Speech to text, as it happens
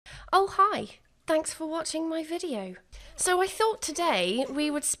Oh hi, thanks for watching my video. So I thought today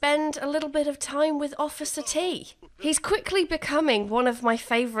we would spend a little bit of time with Officer T. He's quickly becoming one of my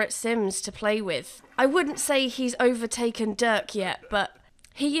favourite Sims to play with. I wouldn't say he's overtaken Dirk yet, but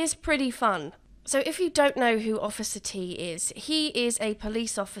he is pretty fun. So if you don't know who Officer T is, he is a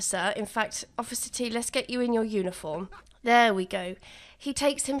police officer. In fact, Officer T, let's get you in your uniform. There we go. He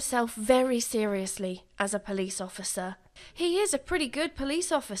takes himself very seriously as a police officer. He is a pretty good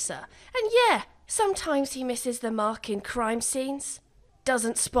police officer. And yeah, sometimes he misses the mark in crime scenes.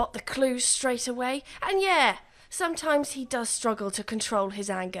 Doesn't spot the clues straight away. And yeah, sometimes he does struggle to control his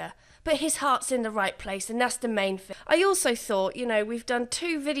anger. But his heart's in the right place, and that's the main thing. I also thought, we've done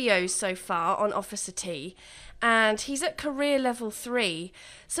 2 videos so far on Officer T, and he's at career level 3.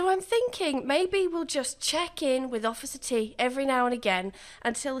 So I'm thinking maybe we'll just check in with Officer T every now and again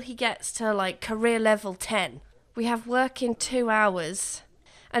until he gets to career level 10. We have work in 2 hours.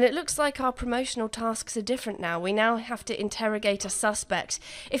 And it looks like our promotional tasks are different now. We now have to interrogate a suspect.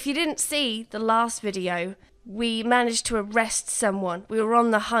 If you didn't see the last video, we managed to arrest someone. We were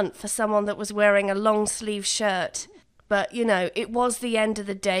on the hunt for someone that was wearing a long sleeve shirt. But, it was the end of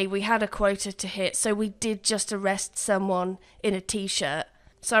the day. We had a quota to hit, so we did just arrest someone in a t-shirt.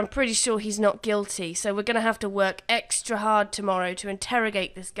 So I'm pretty sure he's not guilty. So we're going to have to work extra hard tomorrow to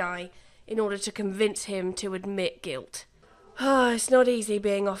interrogate this guy in order to convince him to admit guilt. Oh, it's not easy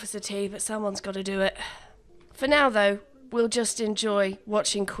being Officer T, but someone's got to do it. For now, though, we'll just enjoy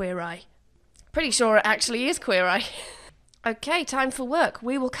watching Queer Eye. Pretty sure it actually is Queer Eye. Okay, time for work.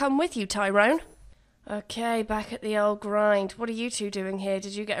 We will come with you, Tyrone. Okay, back at the old grind. What are you two doing here?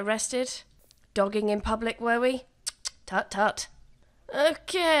 Did you get arrested? Dogging in public, were we? Tut tut.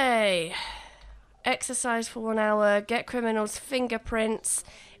 Okay. Exercise for 1 hour, get criminals' fingerprints,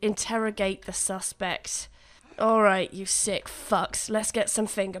 interrogate the suspect. Alright, you sick fucks. Let's get some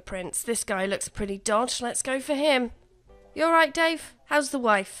fingerprints. This guy looks pretty dodged. Let's go for him. You alright, Dave? How's the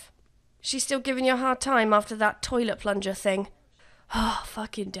wife? She's still giving you a hard time after that toilet plunger thing. Oh,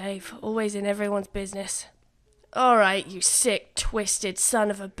 fucking Dave. Always in everyone's business. Alright, you sick, twisted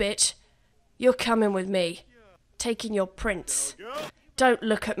son of a bitch. You're coming with me. Taking your prints. Don't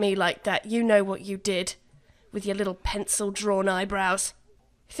look at me like that. You know what you did. With your little pencil-drawn eyebrows.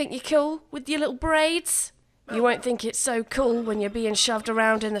 Think you're cool with your little braids? You won't think it's so cool when you're being shoved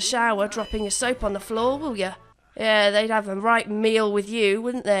around in the shower, dropping your soap on the floor, will you? Yeah, they'd have a right meal with you,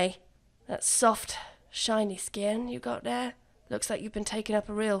 wouldn't they? That soft, shiny skin you got there looks like you've been taking up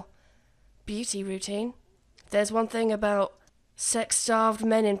a real beauty routine. If there's one thing about sex-starved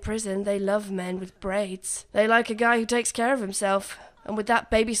men in prison, they love men with braids. They like a guy who takes care of himself. And with that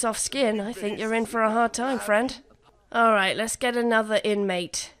baby soft skin, I think you're in for a hard time, friend. Alright, let's get another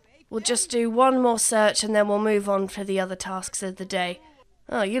inmate. We'll just do one more search and then we'll move on for the other tasks of the day.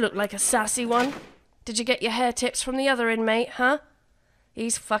 Oh, you look like a sassy one. Did you get your hair tips from the other inmate, huh?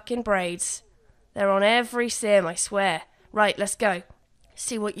 These fucking braids. They're on every sim, I swear. Right, let's go.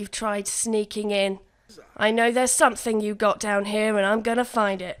 See what you've tried sneaking in. I know there's something you got down here and I'm gonna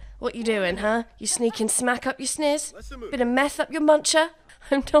find it. What you doing, huh? You sneaking smack up your sniz? Bit of meth up your muncher?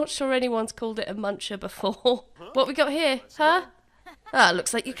 I'm not sure anyone's called it a muncher before. What we got here, huh? Ah,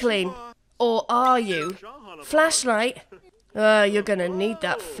 looks like you're clean. Or are you? Flashlight? You're gonna need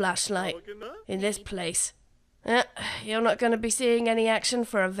that flashlight in this place. You're not going to be seeing any action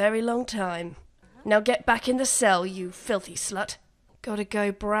for a very long time. Now get back in the cell, you filthy slut. Gotta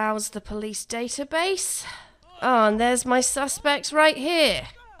go browse the police database. Oh, and there's my suspect right here.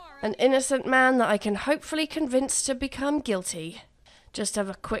 An innocent man that I can hopefully convince to become guilty. Just have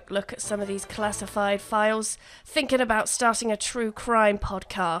a quick look at some of these classified files. Thinking about starting a true crime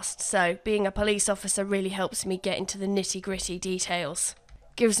podcast, so being a police officer really helps me get into the nitty-gritty details.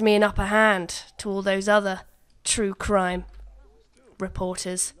 Gives me an upper hand to all those other true crime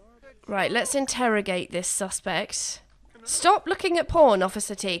reporters. Right, let's interrogate this suspect. Stop looking at porn,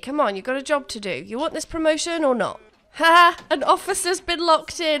 Officer T. Come on, you've got a job to do. You want this promotion or not? Ha! An officer's been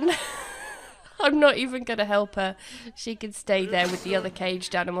locked in. I'm not even going to help her. She can stay there with the other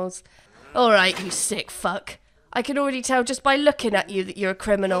caged animals. Alright, you sick fuck. I can already tell just by looking at you that you're a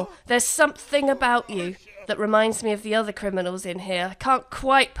criminal. There's something about you that reminds me of the other criminals in here. I can't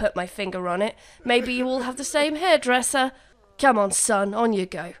quite put my finger on it. Maybe you all have the same hairdresser. Come on, son, on you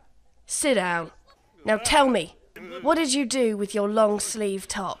go. Sit down. Now tell me, what did you do with your long sleeve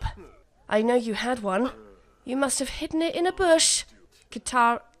top? I know you had one. You must have hidden it in a bush.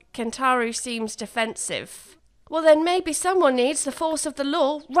 Kentaru seems defensive. Well then maybe someone needs the force of the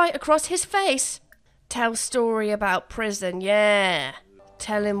law right across his face. Tell story about prison, yeah.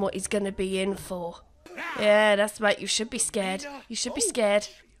 Tell him what he's gonna be in for. Yeah, that's right, you should be scared. You should be scared.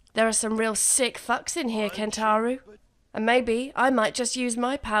 There are some real sick fucks in here, Kentaru. And maybe I might just use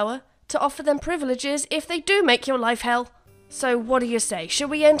my power to offer them privileges if they do make your life hell. So what do you say? Should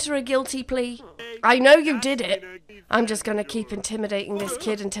we enter a guilty plea? I know you did it. I'm just gonna keep intimidating this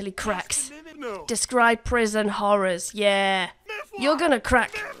kid until he cracks. Describe prison horrors, yeah. You're gonna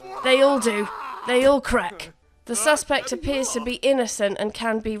crack. They all do. They all crack. The suspect appears to be innocent and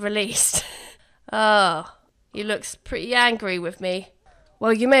can be released. Oh, he looks pretty angry with me.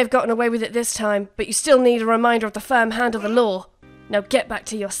 Well, you may have gotten away with it this time, but you still need a reminder of the firm hand of the law. Now get back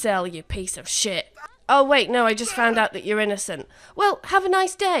to your cell, you piece of shit. Oh wait, no, I just found out that you're innocent. Well, have a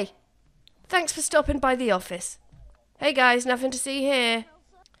nice day. Thanks for stopping by the office. Hey guys, nothing to see here.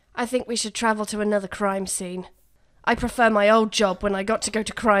 I think we should travel to another crime scene. I prefer my old job when I got to go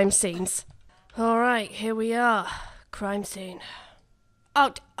to crime scenes. Alright, here we are. Crime scene.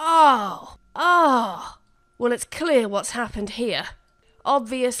 Oh. Well, it's clear what's happened here.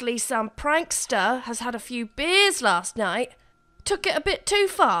 Obviously, some prankster has had a few beers last night. Took it a bit too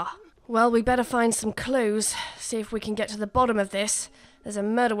far. Well, we better find some clues, see if we can get to the bottom of this. There's a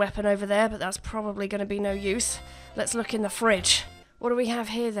murder weapon over there, but that's probably going to be no use. Let's look in the fridge. What do we have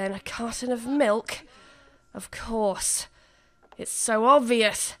here then? A carton of milk? Of course. It's so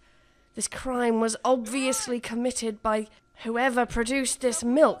obvious. This crime was obviously committed by whoever produced this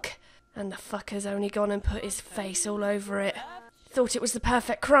milk. And the fucker's only gone and put his face all over it. Thought it was the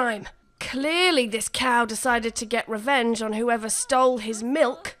perfect crime. Clearly this cow decided to get revenge on whoever stole his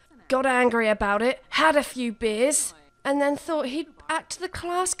milk, got angry about it, had a few beers, and then thought he'd act the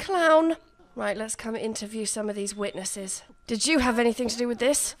class clown. Right, let's come interview some of these witnesses. Did you have anything to do with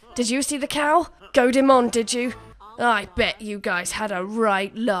this? Did you see the cow? Goad him on, did you? I bet you guys had a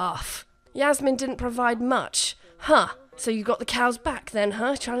right laugh. Yasmin didn't provide much. Huh, so you got the cow's back then,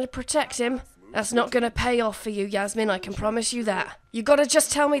 huh? Trying to protect him? That's not gonna pay off for you, Yasmin, I can promise you that. You gotta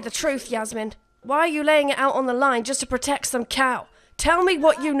just tell me the truth, Yasmin. Why are you laying it out on the line just to protect some cow? Tell me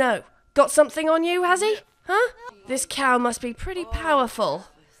what you know. Got something on you, has he? Huh? This cow must be pretty powerful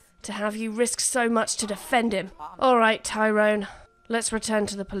to have you risk so much to defend him. Alright, Tyrone. Let's return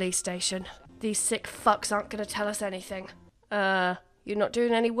to the police station. These sick fucks aren't gonna tell us anything. You're not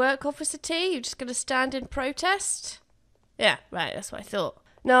doing any work, Officer T? You're just gonna stand in protest? Yeah, right, that's what I thought.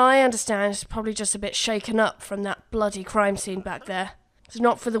 No, I understand. It's probably just a bit shaken up from that bloody crime scene back there. It's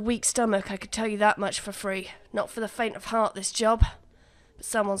not for the weak stomach, I could tell you that much for free. Not for the faint of heart, this job. But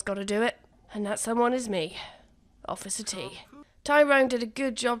someone's got to do it, and that someone is me. Officer T. Tyrone did a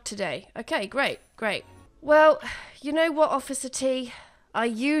good job today. Okay, great. Well, you know what, Officer T? I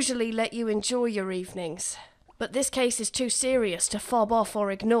usually let you enjoy your evenings. But this case is too serious to fob off or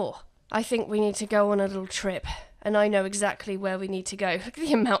ignore. I think we need to go on a little trip. And I know exactly where we need to go. Look at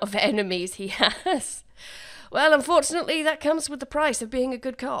the amount of enemies he has. Well, unfortunately, that comes with the price of being a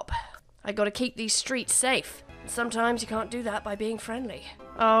good cop. I gotta keep these streets safe. Sometimes you can't do that by being friendly.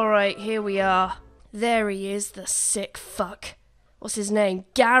 Alright, here we are. There he is, the sick fuck. What's his name?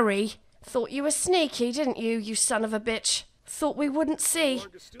 Gary? Thought you were sneaky, didn't you, you son of a bitch? Thought we wouldn't see,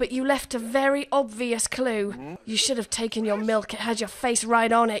 but you left a very obvious clue. You should have taken your milk, it had your face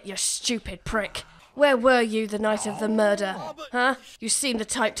right on it, you stupid prick. Where were you the night of the murder? Huh? You seem the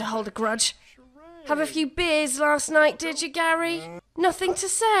type to hold a grudge. Have a few beers last night, did you, Gary? Nothing to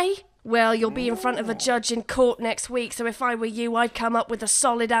say? Well, you'll be in front of a judge in court next week, so if I were you, I'd come up with a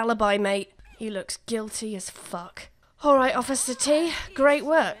solid alibi, mate. He looks guilty as fuck. Alright, Officer T, great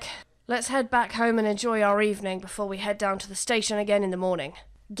work. Let's head back home and enjoy our evening before we head down to the station again in the morning.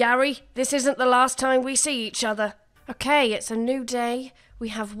 Gary, this isn't the last time we see each other. Okay, it's a new day. We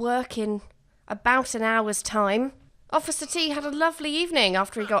have work in about an hour's time. Officer T had a lovely evening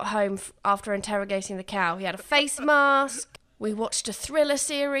after he got home after interrogating the cow. He had a face mask. We watched a thriller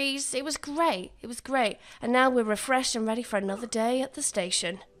series. It was great. And now we're refreshed and ready for another day at the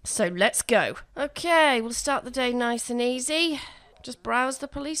station. So let's go. Okay, we'll start the day nice and easy. Just browse the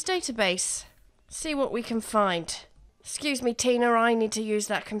police database. See what we can find. Excuse me, Tina, I need to use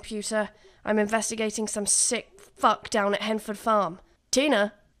that computer. I'm investigating some sick fuck down at Henford Farm.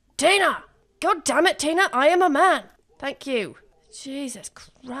 Tina? Tina! God damn it, Tina, I am a man. Thank you. Jesus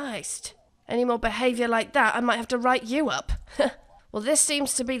Christ. Any more behaviour like that, I might have to write you up. Well, this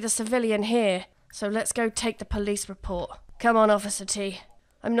seems to be the civilian here, so let's go take the police report. Come on, Officer T.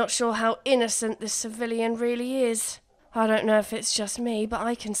 I'm not sure how innocent this civilian really is. I don't know if it's just me, but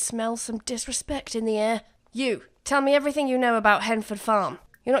I can smell some disrespect in the air. You, tell me everything you know about Henford Farm.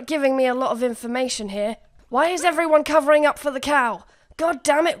 You're not giving me a lot of information here. Why is everyone covering up for the cow? God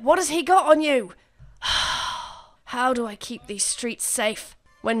damn it, what has he got on you? How do I keep these streets safe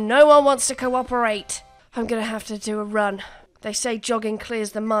when no one wants to cooperate? I'm gonna have to do a run. They say jogging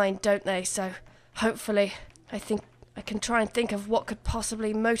clears the mind, don't they? So, hopefully, I think I can try and think of what could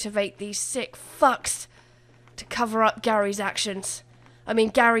possibly motivate these sick fucks to cover up Gary's actions. I mean,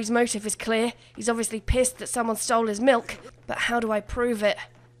 Gary's motive is clear. He's obviously pissed that someone stole his milk. But how do I prove it?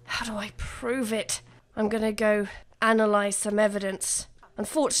 How do I prove it? I'm gonna go analyse some evidence.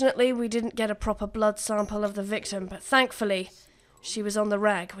 Unfortunately, we didn't get a proper blood sample of the victim, but thankfully, she was on the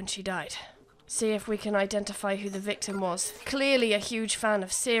rag when she died. See if we can identify who the victim was. Clearly a huge fan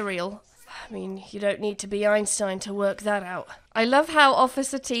of cereal. I mean, you don't need to be Einstein to work that out. I love how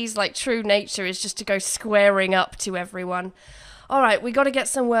Officer T's true nature is just to go squaring up to everyone. Alright, we gotta get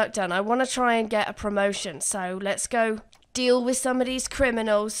some work done. I wanna try and get a promotion, so let's go deal with some of these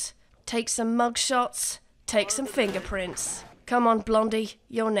criminals. Take some mugshots, take some fingerprints. Come on, Blondie,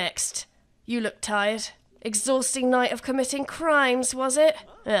 you're next. You look tired. Exhausting night of committing crimes, was it?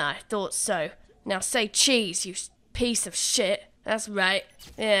 I thought so. Now say cheese, you piece of shit. That's right.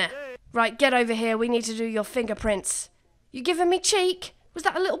 Yeah. Right, get over here. We need to do your fingerprints. You giving me cheek? Was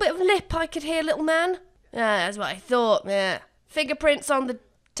that a little bit of lip I could hear, little man? That's what I thought. Yeah. Fingerprints on the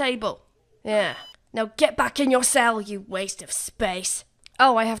table. Yeah. Now get back in your cell, you waste of space.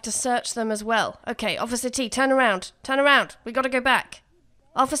 Oh, I have to search them as well. Okay, Officer T, turn around. Turn around. We gotta go back.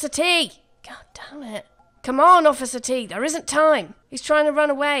 Officer T! God damn it. Come on, Officer T, there isn't time. He's trying to run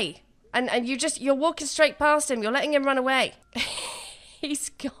away. And you're walking straight past him. You're letting him run away. He's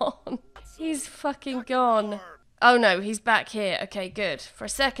gone. He's fucking gone. Oh no, he's back here. Okay, good. For a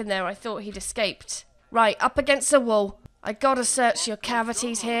second there, I thought he'd escaped. Right, up against the wall. I gotta search your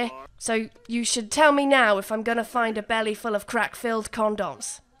cavities here. So you should tell me now if I'm gonna find a belly full of crack-filled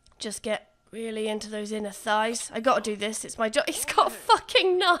condoms. Just get really into those inner thighs. I gotta do this. It's my job. He's got a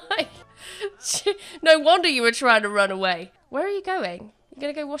fucking knife. No wonder you were trying to run away. Where are you going? You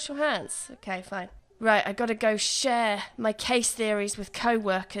gonna go wash your hands? Okay, fine. Right, I gotta go share my case theories with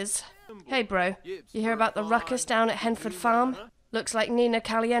co-workers. Hey bro, you hear about the ruckus down at Henford Farm? Looks like Nina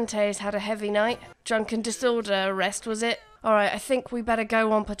Caliente's had a heavy night. Drunken disorder arrest, was it? Alright, I think we better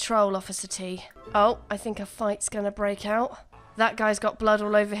go on patrol, Officer T. Oh, I think a fight's gonna break out. That guy's got blood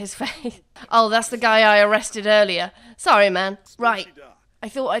all over his face. Oh, that's the guy I arrested earlier. Sorry, man. Right. I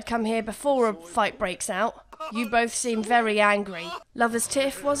thought I'd come here before a fight breaks out. You both seem very angry. Lover's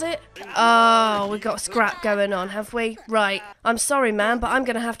tiff, was it? Oh, we've got a scrap going on, have we? Right. I'm sorry, man, but I'm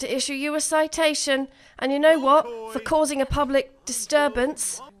going to have to issue you a citation. And you know what? For causing a public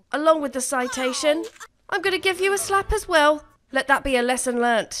disturbance, along with the citation, I'm going to give you a slap as well. Let that be a lesson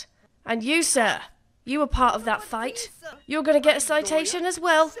learnt. And you, sir, you were part of that fight. You're going to get a citation as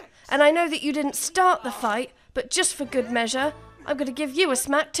well. And I know that you didn't start the fight, but just for good measure, I'm going to give you a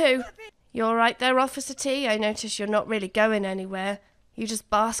smack too. You all right there, Officer T? I notice you're not really going anywhere. You just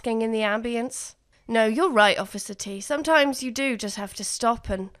basking in the ambience? No, you're right, Officer T. Sometimes you do just have to stop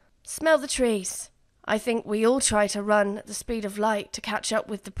and smell the trees. I think we all try to run at the speed of light to catch up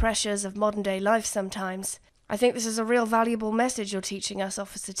with the pressures of modern-day life sometimes. I think this is a real valuable message you're teaching us,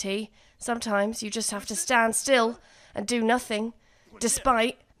 Officer T. Sometimes you just have to stand still and do nothing,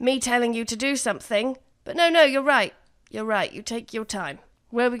 despite me telling you to do something. But no, you're right. You're right. You take your time.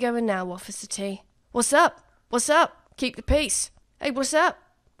 Where are we going now, Officer T? What's up? What's up? Keep the peace. Hey, what's up?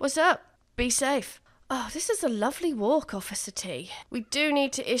 What's up? Be safe. Oh, this is a lovely walk, Officer T. We do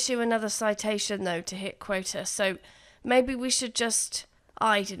need to issue another citation, though, to hit quota, so maybe we should just,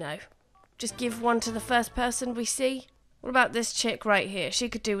 I don't know, just give one to the first person we see? What about this chick right here? She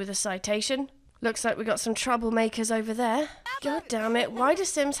could do with a citation. Looks like we got some troublemakers over there. God damn it, why do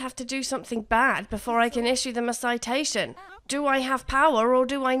Sims have to do something bad before I can issue them a citation? Do I have power or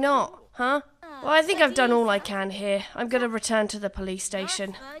do I not? Huh? Well, I think I've done all I can here. I'm going to return to the police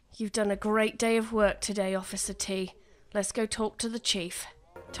station. You've done a great day of work today, Officer T. Let's go talk to the chief.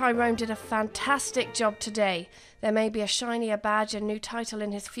 Tyrone did a fantastic job today. There may be a shinier badge and new title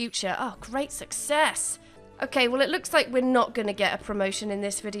in his future. Oh, great success. Okay, well, it looks like we're not going to get a promotion in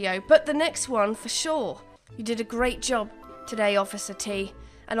this video, but the next one for sure. You did a great job today, Officer T.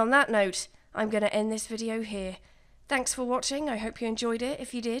 And on that note, I'm going to end this video here. Thanks for watching. I hope you enjoyed it.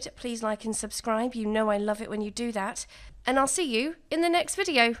 If you did, please like and subscribe. You know I love it when you do that. And I'll see you in the next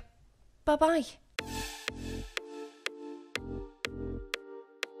video. Bye-bye.